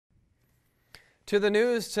To the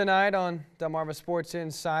news tonight on Delmarva Sports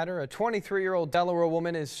Insider, a 23-year-old Delaware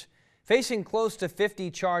woman is facing close to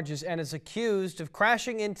 50 charges and is accused of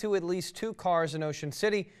crashing into at least 2 cars in Ocean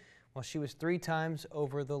City while she was 3 times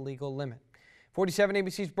over the legal limit. 47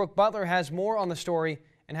 ABC's Brooke Butler has more on the story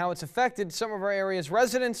and how it's affected some of our area's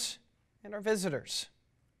residents and our visitors.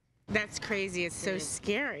 That's crazy. It's so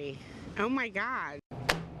scary. Oh my God.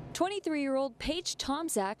 23-year-old Paige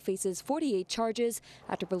Tomczak faces 48 charges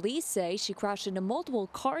after police say she crashed into multiple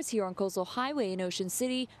cars here on Coastal Highway in Ocean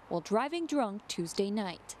City while driving drunk Tuesday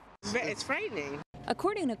night. It's frightening.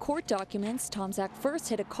 According to court documents, Tomczak first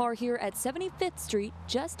hit a car here at 75th Street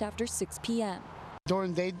just after 6 p.m.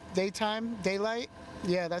 During daytime, daylight,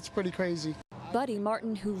 yeah, that's pretty crazy. Buddy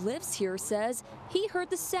Martin, who lives here, says he heard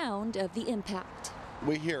the sound of the impact.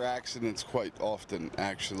 We hear accidents quite often,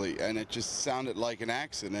 actually, and it just sounded like an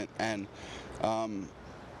accident. And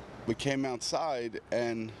we came outside,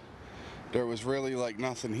 and there was really like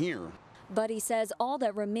nothing here. Buddy says all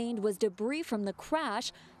that remained was debris from the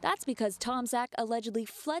crash. That's because Tomczak allegedly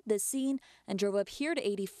fled the scene and drove up here to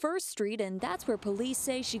 81st Street, and that's where police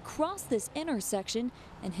say she crossed this intersection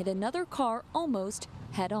and hit another car almost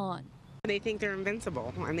head-on. They think they're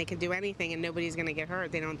invincible and they can do anything and nobody's going to get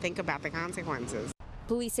hurt. They don't think about the consequences.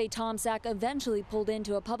 Police say Tomczak eventually pulled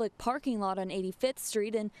into a public parking lot on 85th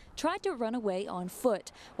Street and tried to run away on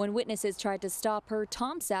foot. When witnesses tried to stop her,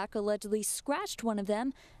 Tomczak allegedly scratched one of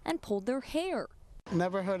them and pulled their hair.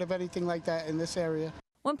 Never heard of anything like that in this area.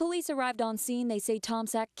 When police arrived on scene, they say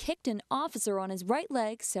Tomczak kicked an officer on his right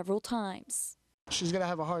leg several times. She's going to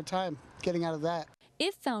have a hard time getting out of that.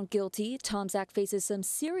 If found guilty, Tomczak faces some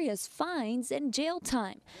serious fines and jail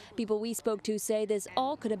time. People we spoke to say this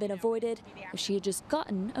all could have been avoided if she had just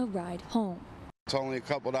gotten a ride home. It's only a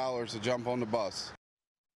couple dollars to jump on the bus.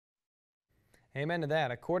 Amen to that.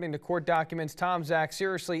 According to court documents, Tomczak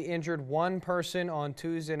seriously injured one person on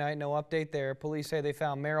Tuesday night. No update there. Police say they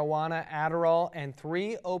found marijuana, Adderall, and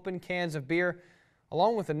 3 open cans of beer,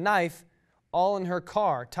 along with a knife, all in her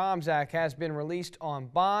car. Tomczak has been released on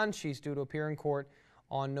bond. She's due to appear in court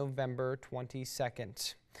on November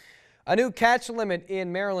 22nd. A new catch limit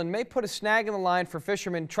in Maryland may put a snag in the line for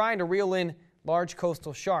fishermen trying to reel in large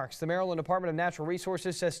coastal sharks. The Maryland Department of Natural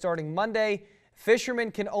Resources says starting Monday,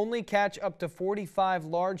 fishermen can only catch up to 45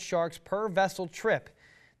 large sharks per vessel trip.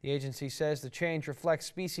 The agency says the change reflects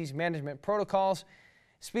species management protocols.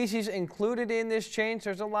 Species included in this change,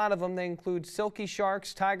 there's a lot of them. They include silky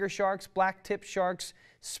sharks, tiger sharks, black-tip sharks,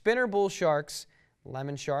 spinner bull sharks,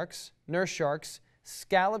 lemon sharks, nurse sharks,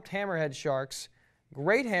 scalloped hammerhead sharks,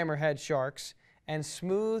 great hammerhead sharks, and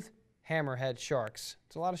smooth hammerhead sharks.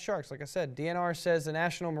 It's a lot of sharks, like I said. DNR says the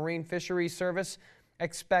National Marine Fisheries Service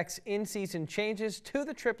expects in-season changes to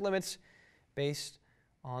the trip limits based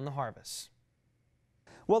on the harvest.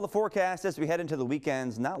 Well, the forecast as we head into the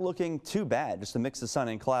weekend's not looking too bad. Just a mix of sun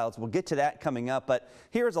and clouds. We'll get to that coming up, but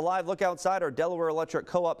here's a live look outside our Delaware Electric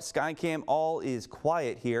Co-op Skycam. All is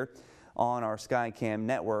quiet here on our Skycam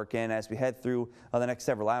network, and as we head through the next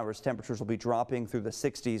several hours, temperatures will be dropping through the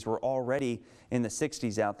 60s. We're already in the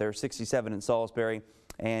 60s out there, 67 in Salisbury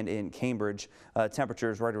and in Cambridge.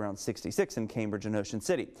 Temperatures right around 66 in Cambridge and Ocean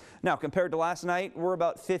City. Now, compared to last night, we're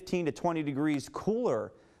about 15 to 20 degrees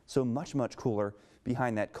cooler, so much cooler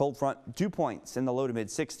behind that cold front. Dew points in the low to mid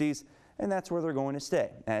 60s, and that's where they're going to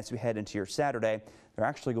stay. As we head into your Saturday, they're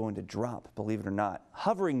actually going to drop, believe it or not,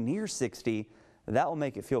 hovering near 60. That will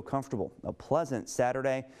make it feel comfortable. A pleasant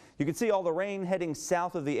Saturday. You can see all the rain heading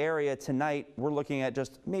south of the area tonight. We're looking at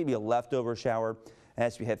just maybe a leftover shower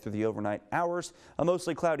as we head through the overnight hours. A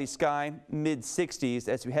mostly cloudy sky, mid 60s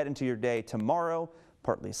as we head into your day tomorrow.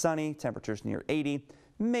 Partly sunny, temperatures near 80.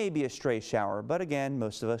 Maybe a stray shower, but again,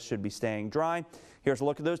 most of us should be staying dry. Here's a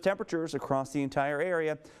look at those temperatures across the entire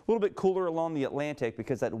area. A little bit cooler along the Atlantic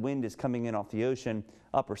because that wind is coming in off the ocean.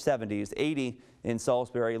 Upper 70s, 80 in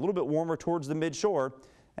Salisbury. A little bit warmer towards the midshore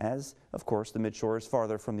as, of course, the midshore is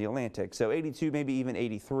farther from the Atlantic. So 82, maybe even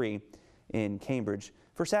 83 in Cambridge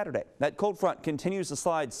for Saturday. That cold front continues to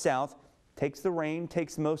slide south, takes the rain,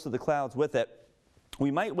 takes most of the clouds with it.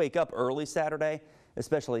 We might wake up early Saturday,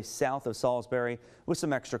 especially south of Salisbury, with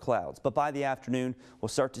some extra clouds. But by the afternoon, we'll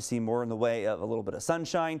start to see more in the way of a little bit of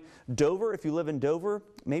sunshine. Dover, if you live in Dover,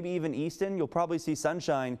 maybe even Easton, you'll probably see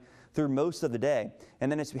sunshine through most of the day. And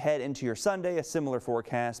then as we head into your Sunday, a similar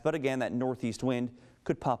forecast. But again, that northeast wind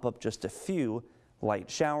could pop up just a few light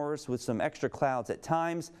showers with some extra clouds at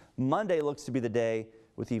times. Monday looks to be the day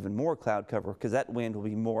with even more cloud cover because that wind will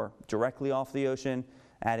be more directly off the ocean,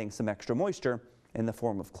 adding some extra moisture in the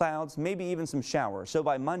form of clouds, maybe even some showers. So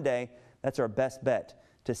by Monday, that's our best bet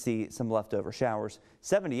to see some leftover showers.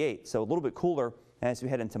 78, so a little bit cooler as we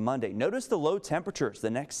head into Monday. Notice the low temperatures the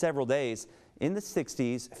next several days in the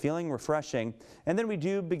 60s, feeling refreshing. And then we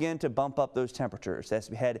do begin to bump up those temperatures as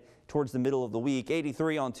we head towards the middle of the week.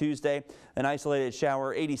 83 on Tuesday, an isolated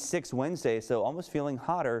shower, 86 Wednesday, so almost feeling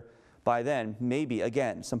hotter by then. Maybe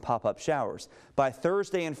again some pop-up showers. By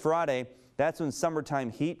Thursday and Friday, that's when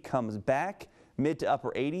summertime heat comes back, mid to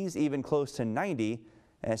upper 80s, even close to 90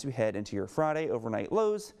 as we head into your Friday. Overnight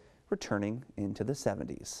lows returning into the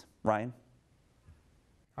 70s. Ryan?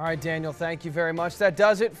 All right, Daniel, thank you very much. That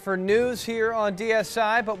does it for news here on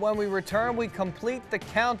DSI, but when we return, we complete the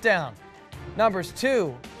countdown. Numbers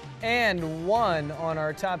 2 and 1 on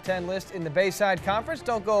our top 10 list in the Bayside Conference.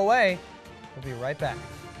 Don't go away. We'll be right back.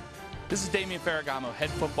 This is Damian Ferragamo, head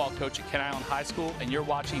football coach at Kent Island High School, and you're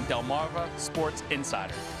watching Delmarva Sports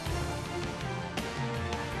Insider.